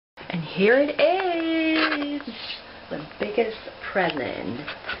here it is, the biggest present.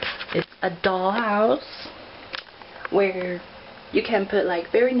 It's a dollhouse where you can put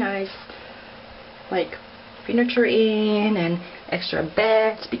like very nice like furniture in and extra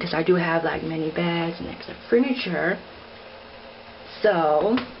beds, because I do have like many beds and extra furniture.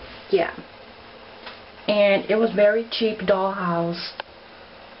 So yeah, and it was very cheap dollhouse.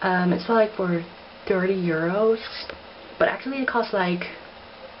 It's like for 30 euros, but actually it costs like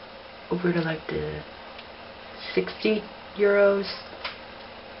over to like the 60 euros.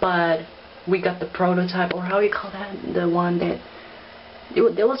 But we got the prototype, or how you call that, the one that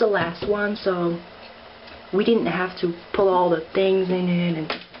there was the last one, so we didn't have to put all the things in it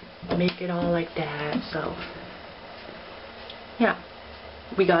and make it all like that. So yeah,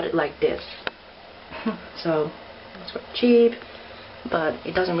 we got it like this. So it's quite cheap, but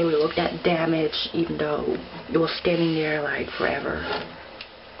it doesn't really look that damaged, even though it was standing there like forever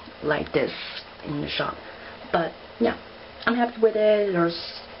like this in the shop. But yeah, I'm happy with it. It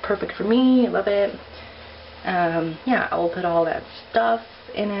was perfect for me. I love it. Yeah, I'll put all that stuff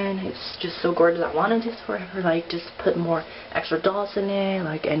in it. It's just so gorgeous. I wanted this forever, like just put more extra dolls in it,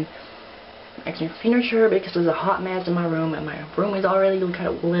 like, and extra furniture, because there's a hot mess in my room, and my room is already kind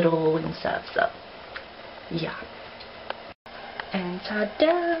of little and stuff. So yeah. And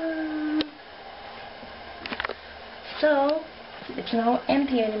ta-da! So it's not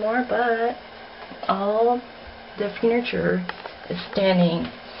empty anymore, but all the furniture is standing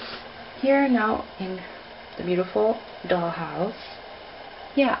here now in the beautiful dollhouse.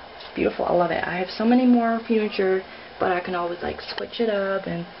 Yeah, it's beautiful. I love it. I have so many more furniture, but I can always like switch it up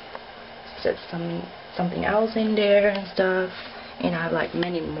and set something else in there and stuff. And I have like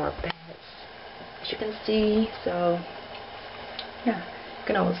many more beds, as you can see. So yeah, you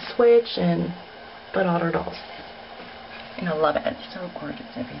can always switch and put other dolls in. And I love it. It's so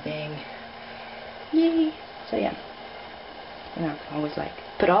gorgeous, everything. Yay! So yeah, and I can always like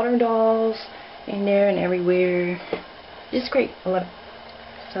put other dolls in there and everywhere. It's great. I love it.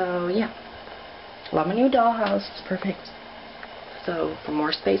 So yeah, love my new dollhouse. It's perfect. So for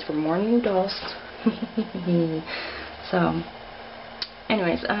more space, for more new dolls. So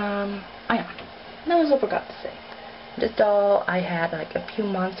anyways, oh yeah, that was what I forgot to say. This doll I had like a few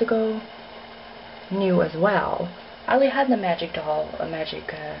months ago, new as well. I already had the magic doll, a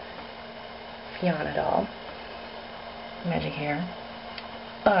magic Fiona doll, magic hair,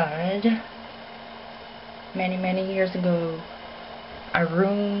 but many years ago I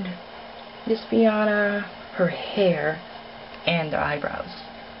ruined this Fiona, her hair, and the eyebrows.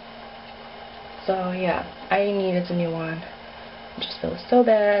 So yeah, I needed a new one. I just felt so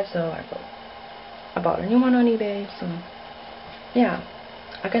bad, so I bought a new one on eBay. So yeah,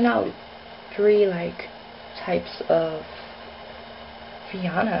 I got now 3 like types of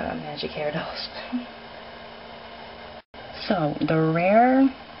Fiona magic hair dolls. So the rare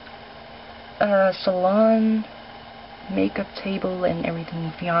salon makeup table and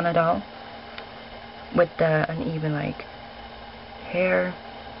everything Fiona doll with the uneven like hair,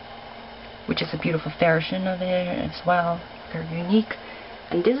 which is a beautiful version of it as well, very unique.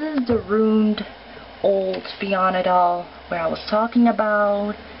 And this is the ruined old Fiona doll where I was talking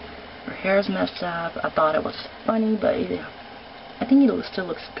about. Her hair is messed up. I thought it was funny, but I think it still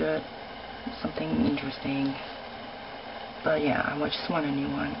looks good. Something interesting. But yeah, I just want a new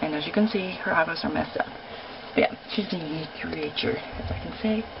one. And as you can see, her eyebrows are messed up. But yeah, she's a unique creature, as I can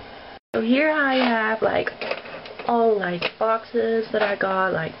say. So here I have like all like boxes that I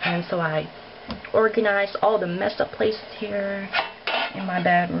got, like, and so I organized all the messed up places here in my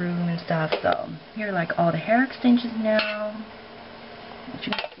bedroom and stuff. So here are like all the hair extensions now. As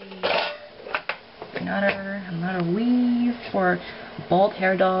you can see, another weave for bald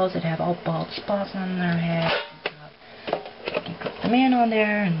hair dolls that have all bald spots on their head. You can put them in on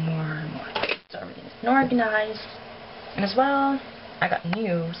there and more. So everything is organized. And as well, I got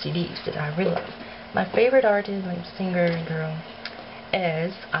new CDs that I really love. My favorite artist, like singer girl,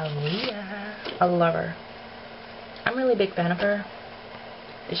 is Aaliyah. I love her. I'm really a big fan of her.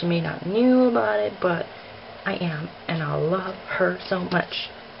 She may not knew about it, but I am, and I love her so much.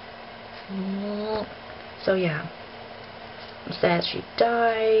 So yeah, I'm sad she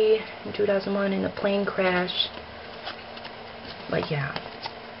died in 2001 in a plane crash. But yeah,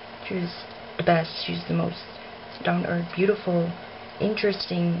 she was the best. She's the most down-to-earth, beautiful,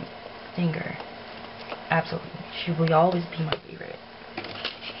 interesting singer. Absolutely, she will always be my favorite.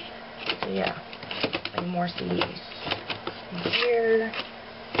 So yeah, many more CDs. And here,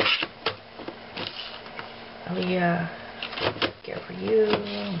 Aaliyah, Care for You,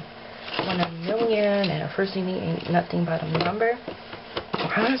 1 in a Million, and her first CD Ain't Nothing But a Number.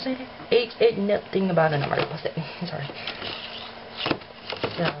 how do I say it? Ain't nothing about a number. What's it? Sorry.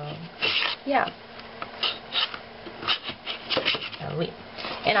 So, yeah.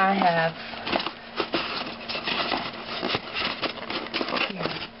 And I have here.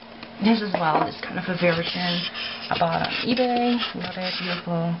 This as well. This kind of a version I bought on eBay. Love it.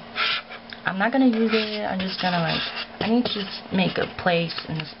 Beautiful. I'm not gonna use it. I'm just gonna I need to just make a place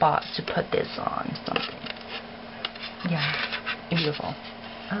in the spot to put this on something. Yeah. Beautiful.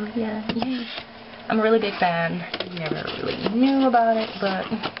 Oh yeah. Yay. I'm a really big fan. You never really knew about it, but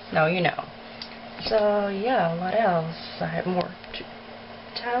now you know. So yeah, what else? I have more to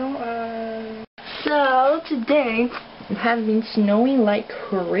tell. So today it has been snowing like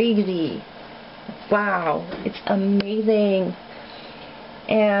crazy. Wow, it's amazing.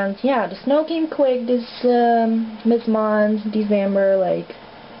 And yeah, the snow came quick this month, December.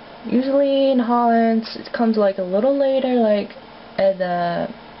 Usually in Holland it comes a little later, at the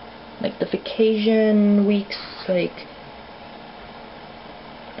vacation weeks,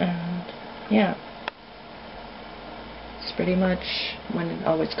 and yeah, it's pretty much when it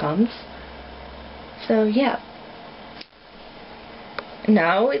always comes. So yeah,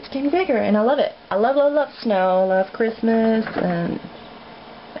 now it's getting bigger and I love it. I love snow. I love Christmas and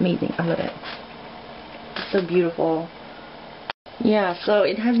amazing. I love it. It's so beautiful. Yeah, so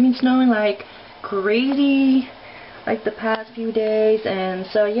it has been snowing like crazy the past few days, and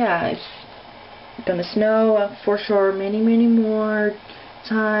so yeah, it's gonna snow for sure many more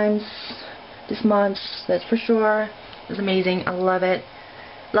times this month, that's for sure. It's amazing. I love it.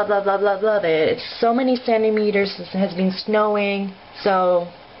 Love it. It's so many centimeters. It has been snowing, so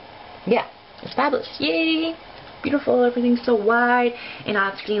yeah, it's fabulous. Yay! Beautiful. Everything's so wide, and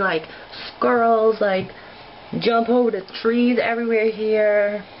I've seen squirrels jump over the trees everywhere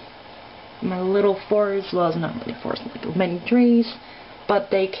here. My little forest, well, it's not really a forest, many trees,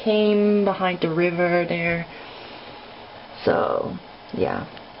 but they came behind the river there. So yeah,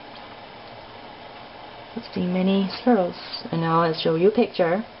 let's see, many squirrels. And now I'll show you a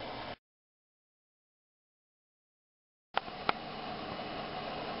picture.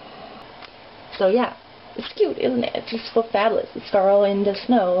 So yeah, it's cute, isn't it? It's just so fabulous. The squirrel in the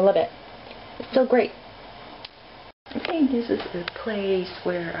snow. I love it. It's so great. Okay, this is the place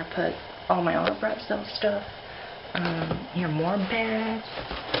where I put all my other Bratz Dolls stuff. Here are more bags.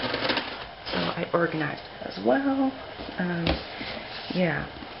 So I organized it as well. Yeah,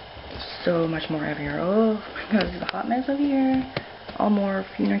 so much more heavier. Oh my god, this is a hot mess over here. All more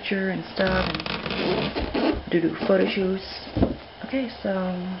furniture and stuff, and do photo shoots. Okay, so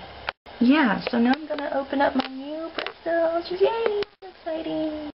yeah, so now I'm gonna open up my new Bratz Dolls. Yay! So exciting.